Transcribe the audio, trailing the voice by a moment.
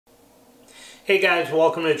Hey guys,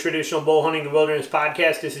 welcome to the Traditional Bow Hunting and Wilderness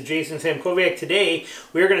Podcast. This is Jason Samkoviak. Today,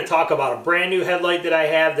 we're going to talk about a brand new headlight that I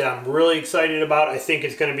have that I'm really excited about. I think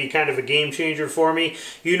it's going to be kind of a game changer for me.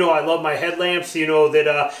 You know I love my headlamps. You know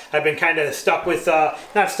that I've been kind of stuck with,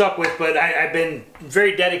 not stuck with, but I've been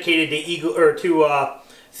very dedicated to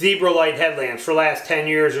Zebralight headlamps for the last 10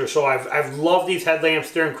 years or so. I've loved these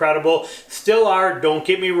headlamps. They're incredible. Still are. Don't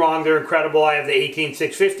get me wrong. They're incredible. I have the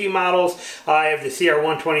 18650 models. I have the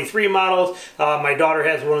CR123 models. My daughter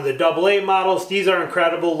has one of the AA models. These are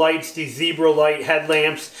incredible lights, these Zebralight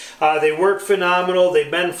headlamps. They work phenomenal. They've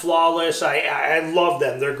been flawless. I love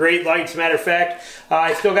them. They're great lights. Matter of fact,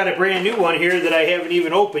 I still got a brand new one here that I haven't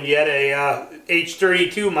even opened yet, a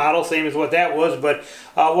H32 model, same as what that was, but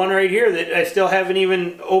one right here that I still haven't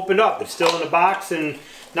even opened up. It's still in the box and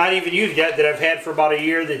not even used yet, that I've had for about a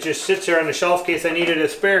year, that just sits there on the shelf in case I needed a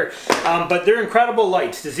spare. But they're incredible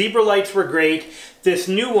lights. The Zebralights were great. This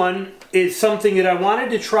new one is something that I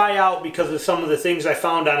wanted to try out because of some of the things I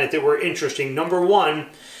found on it that were interesting. Number one,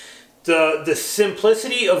 the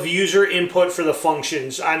simplicity of user input for the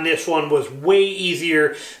functions on this one was way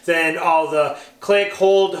easier than all the click,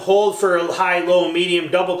 hold for high, low, medium,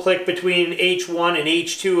 double click between H1 and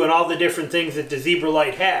H2 and all the different things that the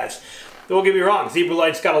Zebralight has. Don't get me wrong,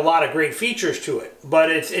 Zebralight's got a lot of great features to it, but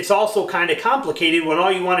it's also kind of complicated when all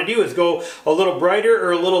you want to do is go a little brighter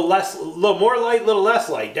or a little more light, a little less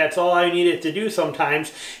light. That's all I need it to do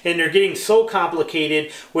sometimes, and they're getting so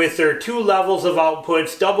complicated with their two levels of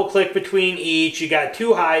outputs, double click between each, you got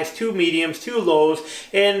two highs, two mediums, two lows,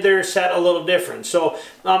 and they're set a little different. So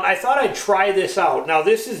I thought I'd try this out. Now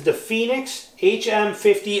this is the Fenix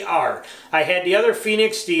HM50R. I had the other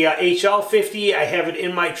Fenix, the HL50. I have it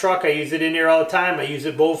in my truck. I use it in there all the time. I use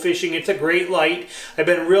it bow fishing. It's a great light. I've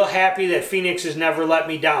been real happy that Fenix has never let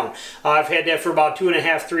me down. I've had that for about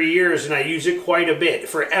 2.5, 3 years, and I use it quite a bit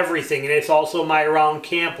for everything. And it's also my around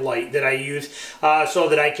camp light that I use so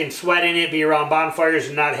that I can sweat in it, be around bonfires,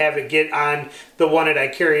 and not have it get on the one that I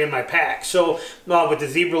carry in my pack. So with the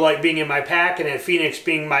Zebralight being in my pack and that Fenix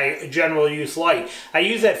being my general use light, I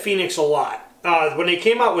use that Fenix a lot. When they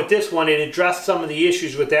came out with this one, it addressed some of the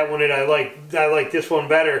issues with that one, and I like this one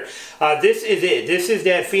better. This is it. This is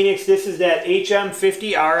that Fenix. This is that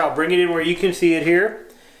HM50R. I'll bring it in where you can see it here.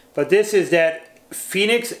 But this is that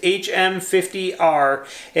Fenix HM50R,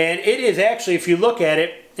 and it is actually, if you look at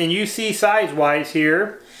it, and you see size-wise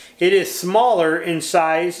here, it is smaller in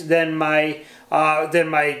size than my beloved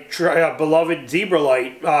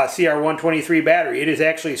Zebralight CR123 battery. It is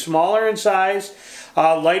actually smaller in size,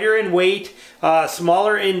 lighter in weight,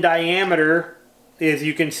 smaller in diameter, as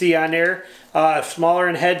you can see on there, smaller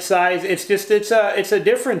in head size. It's a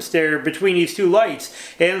difference there between these two lights,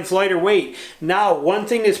 and it's lighter weight. Now, one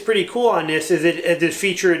thing that's pretty cool on this is this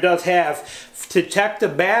feature it does have. To check the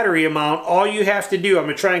battery amount, all you have to do, I'm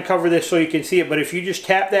going to try and cover this so you can see it, but if you just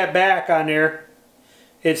tap that back on there,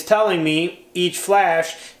 it's telling me, each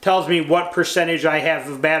flash tells me what percentage I have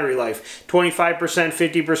of battery life. 25%,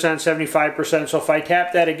 50%, 75%. So if I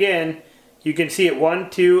tap that again, you can see it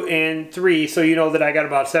 1, 2, and 3. So you know that I got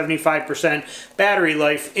about 75% battery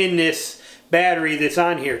life in this battery that's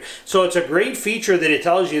on here. So it's a great feature that it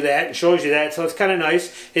tells you that and shows you that. So it's kind of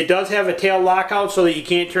nice. It does have a tail lockout so that you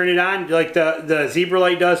can't turn it on like the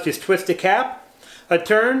Zebralight does. Just twist the cap a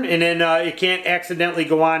turn, and then it can't accidentally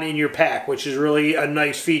go on in your pack, which is really a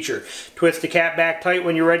nice feature. Twist the cap back tight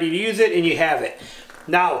when you're ready to use it, and you have it.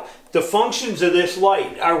 Now, the functions of this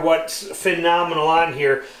light are what's phenomenal on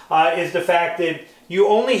here, is the fact that you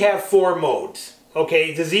only have 4 modes.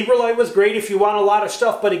 Okay, the Zebralight was great if you want a lot of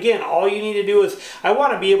stuff, but again, all you need to do is, I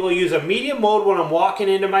want to be able to use a medium mode when I'm walking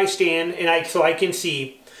into my stand, and so I can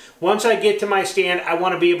see. Once I get to my stand, I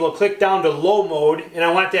want to be able to click down to low mode, and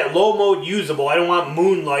I want that low mode usable. I don't want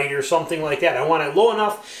moonlight or something like that. I want it low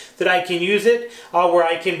enough that I can use it where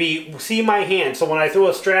I can see my hand. So when I throw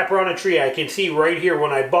a strap around a tree, I can see right here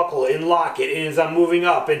when I buckle and lock it, and as I'm moving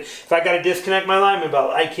up. And if I got to disconnect my lineman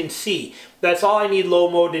belt, I can see. That's all I need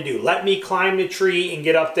low mode to do. Let me climb the tree and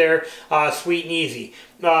get up there sweet and easy.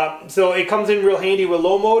 So it comes in real handy with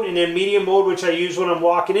low mode, and then medium mode, which I use when I'm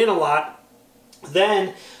walking in a lot.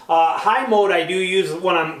 Then high mode I do use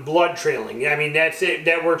when I'm blood trailing. I mean, that's it.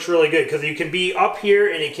 That works really good because you can be up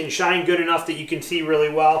here and it can shine good enough that you can see really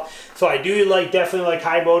well. So I do definitely like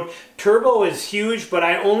high mode. Turbo is huge, but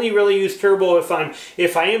I only really use turbo if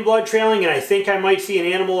I am blood trailing and I think I might see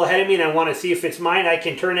an animal ahead of me and I want to see if it's mine. I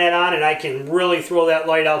can turn that on and I can really throw that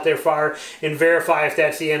light out there far and verify if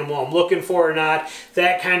that's the animal I'm looking for or not.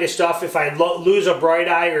 That kind of stuff. If I lose a bright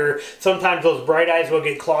eye, or sometimes those bright eyes will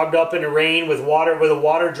get clogged up in the rain with a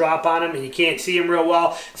water drop on them and you can't see them real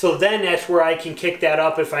well. So then that's where I can kick that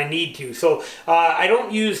up if I need to. So I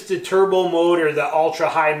don't use the turbo mode or the ultra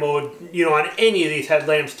high mode, you know, on any of these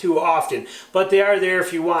headlamps too often, but they are there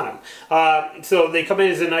if you want them. So they come in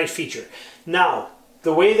as a nice feature. Now,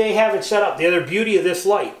 the way they have it set up, the other beauty of this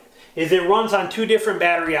light is it runs on 2 different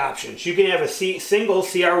battery options. You can have a single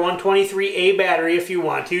CR123A battery if you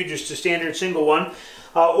want to, just a standard single one,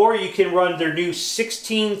 or you can run their new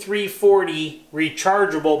 16340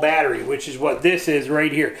 rechargeable battery, which is what this is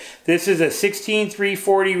right here. This is a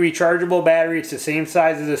 16340 rechargeable battery. It's the same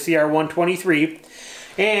size as a CR123.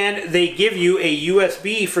 And they give you a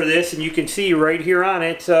USB for this, and you can see right here on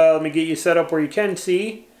it. Let me get you set up where you can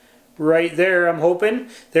see. Right there, I'm hoping.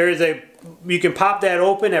 There is you can pop that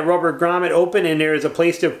open, that rubber grommet open, and there is a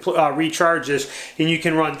place to recharge this. And you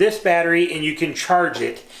can run this battery and you can charge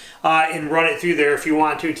it. And run it through there if you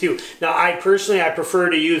want to too. Now I personally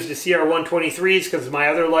prefer to use the CR123s because my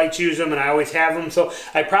other lights use them and I always have them, so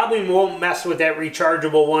I probably won't mess with that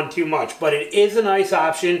rechargeable one too much, but it is a nice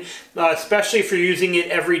option, especially if you're using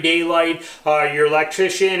it everyday light, you're an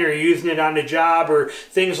electrician or using it on the job or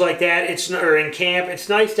things like that, or in camp. It's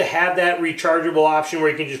nice to have that rechargeable option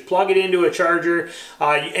where you can just plug it into a charger.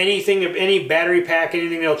 Anything, any battery pack,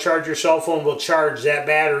 anything that'll charge your cell phone will charge that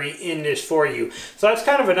battery in this for you. So that's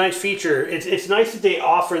kind of a nice feature. It's nice that they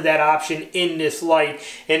offer that option in this light,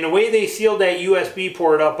 and the way they sealed that USB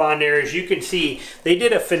port up on there, as you can see, they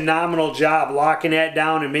did a phenomenal job locking that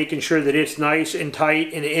down and making sure that it's nice and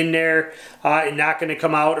tight and in there and not going to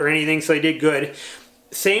come out or anything, so they did good.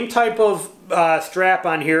 Same type of strap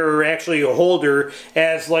on here, or actually a holder,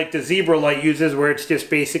 as like the Zebralight uses, where it's just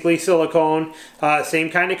basically silicone. Same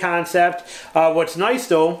kind of concept. What's nice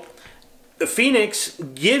though, the Fenix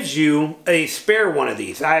gives you a spare one of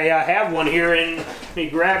these. I have one here, and let me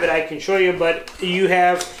grab it, I can show you, but you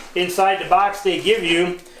have inside the box, they give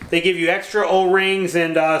you extra O-rings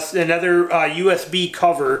and another USB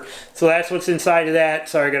cover. So that's what's inside of that.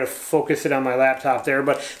 Sorry, I gotta focus it on my laptop there,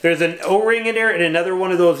 but there's an O-ring in there and another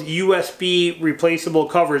one of those USB replaceable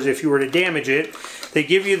covers if you were to damage it. They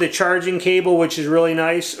give you the charging cable, which is really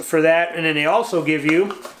nice for that, and then they also give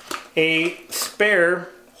you a spare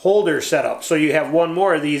holder setup, so you have one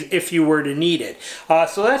more of these if you were to need it.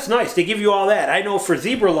 So that's nice. They give you all that. I know for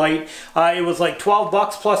Zebralight, it was like 12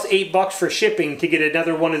 bucks plus $8 for shipping to get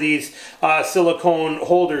another one of these silicone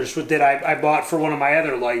holders that I bought for one of my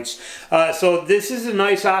other lights. So this is a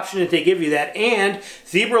nice option that they give you that. And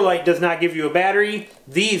Zebralight does not give you a battery.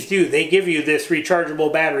 These do. They give you this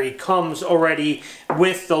rechargeable battery. Comes already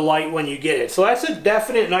with the light when you get it. So that's a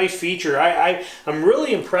definite nice feature. I'm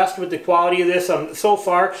really impressed with the quality of this so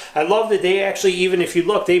far. I love that they actually, even if you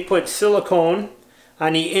look, they put silicone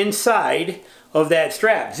on the inside of that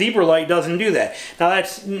strap. Zebralight doesn't do that. Now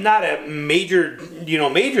that's not a major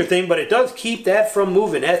thing, but it does keep that from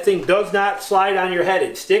moving. That thing does not slide on your head.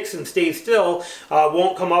 It sticks and stays still,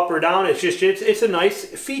 won't come up or down. It's a nice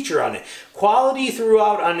feature on it. Quality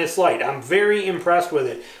throughout on this light. I'm very impressed with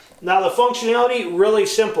it. Now the functionality, really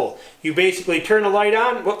simple. You basically turn the light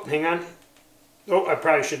on. Whoop, hang on. Oh, I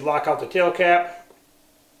probably should lock out the tail cap.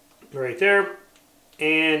 Right there.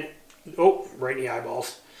 And, oh, right in the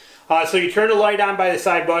eyeballs. So you turn the light on by the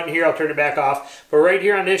side button here. I'll turn it back off. But right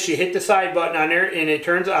here on this, you hit the side button on there and it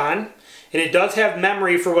turns on. And it does have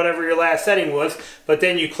memory for whatever your last setting was. But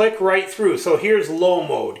then you click right through. So here's low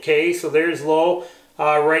mode, okay? So there's low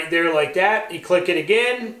right there like that. You click it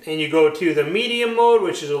again and you go to the medium mode,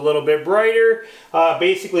 which is a little bit brighter.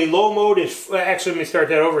 Basically low mode is, actually let me start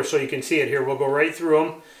that over so you can see it here. We'll go right through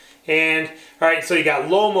them. And, alright, so you got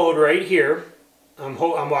low mode right here. I'm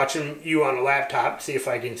watching you on a laptop, see if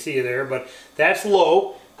I can see you there, but that's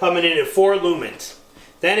low, coming in at 4 lumens.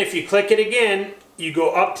 Then if you click it again, you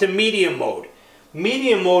go up to medium mode.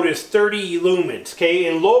 Medium mode is 30 lumens, okay?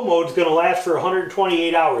 And low mode is going to last for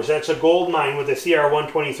 128 hours. That's a gold mine with the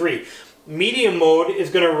CR123. Medium mode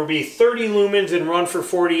is going to be 30 lumens and run for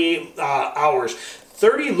 48 hours.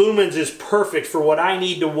 30 lumens is perfect for what I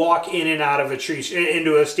need to walk in and out of a tree,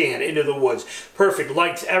 into a stand, into the woods. Perfect.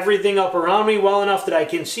 Lights everything up around me well enough that I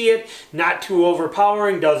can see it. Not too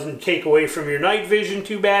overpowering. Doesn't take away from your night vision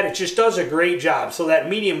too bad. It just does a great job. So that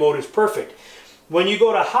medium mode is perfect. When you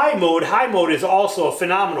go to high mode is also a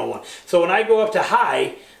phenomenal one. So when I go up to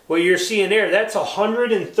high, what you're seeing there, that's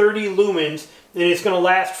 130 lumens and it's going to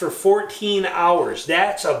last for 14 hours.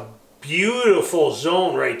 That's a beautiful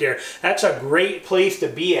zone right there. That's a great place to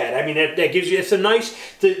be at. I mean, that gives you, it's a nice,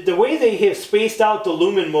 the way they have spaced out the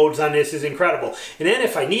lumen modes on this is incredible. And then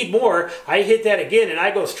if I need more, I hit that again and I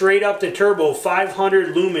go straight up to turbo,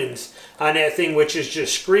 500 lumens on that thing, which is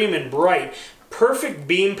just screaming bright. perfect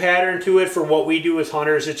beam pattern to it for what we do as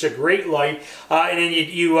hunters. It's a great light, and then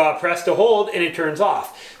you press to hold and it turns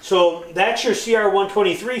off. So that's your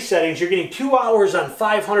CR123 settings. You're getting 2 hours on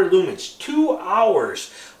 500 lumens. 2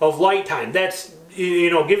 hours of light time. That's, you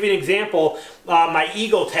know, give you an example, my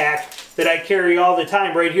Eagle Tack that I carry all the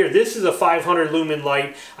time right here. This is a 500 lumen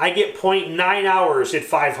light. I get 0.9 hours at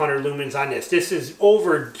 500 lumens on this. This is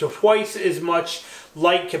over twice as much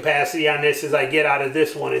light capacity on this as I get out of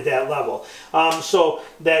this one at that level. So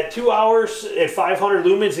that 2 hours at 500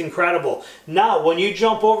 lumens, incredible. Now, when you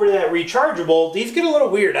jump over to that rechargeable, these get a little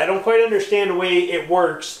weird. I don't quite understand the way it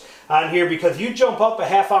works on here, because you jump up a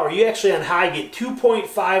half hour, you actually on high get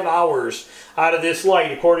 2.5 hours out of this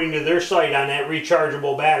light according to their site on that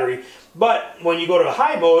rechargeable battery. But when you go to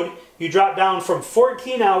high mode, you drop down from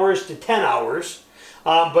 14 hours to 10 hours.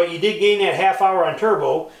 But you did gain that half hour on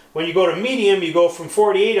turbo. When you go to medium, you go from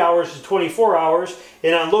 48 hours to 24 hours,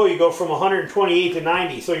 and on low you go from 128 to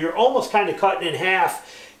 90. So you're almost kind of cutting in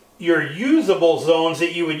half your usable zones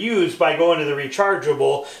that you would use by going to the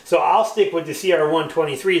rechargeable. So I'll stick with the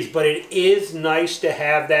CR123s, but it is nice to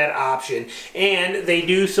have that option, and they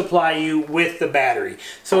do supply you with the battery.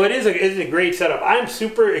 So it is a great setup. I'm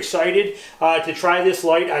super excited to try this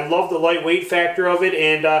light. I love the lightweight factor of it,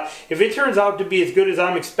 and if it turns out to be as good as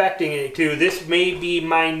I'm expecting it to, this may be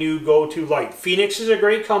my new go-to light. Fenix is a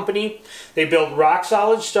great company. They build rock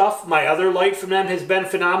solid stuff. My other light from them has been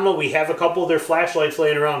phenomenal. We have a couple of their flashlights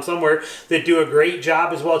laying around somewhere that do a great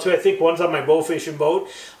job as well too. I think one's on my bow fishing boat,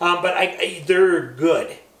 but they're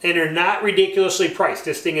good. And they're not ridiculously priced.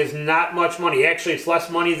 This thing is not much money. Actually, it's less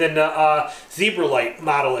money than the Zebralight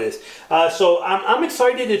model is. So I'm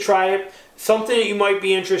excited to try it. Something that you might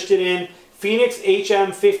be interested in. Fenix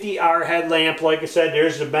HM50R headlamp. Like I said,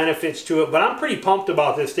 there's the benefits to it, but I'm pretty pumped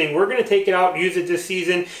about this thing. We're going to take it out and use it this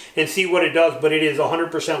season and see what it does, but it is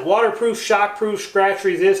 100% waterproof, shockproof, scratch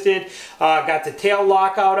resistant. Got the tail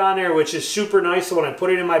lockout on there, which is super nice, so when I put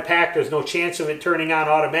it in my pack, there's no chance of it turning on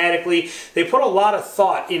automatically. They put a lot of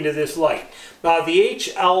thought into this light. The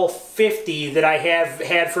HL50 that I have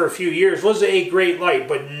had for a few years was a great light,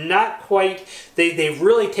 but not quite. They've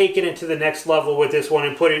really taken it to the next level with this one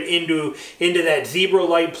and put it into that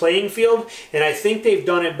Zebralight playing field, and I think they've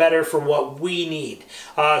done it better for what we need.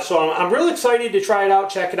 So I'm really excited to try it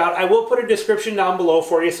out, check it out. I will put a description down below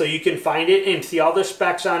for you so you can find it and see all the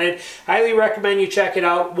specs on it. Highly recommend you check it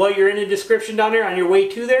out. While you're in the description down there, on your way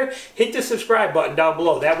to there, hit the subscribe button down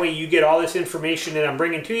below. That way you get all this information that I'm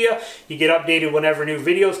bringing to you. You get updated whenever new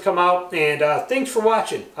videos come out, and thanks for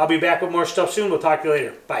watching. I'll be back with more stuff soon. We'll talk to you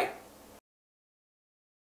later. Bye.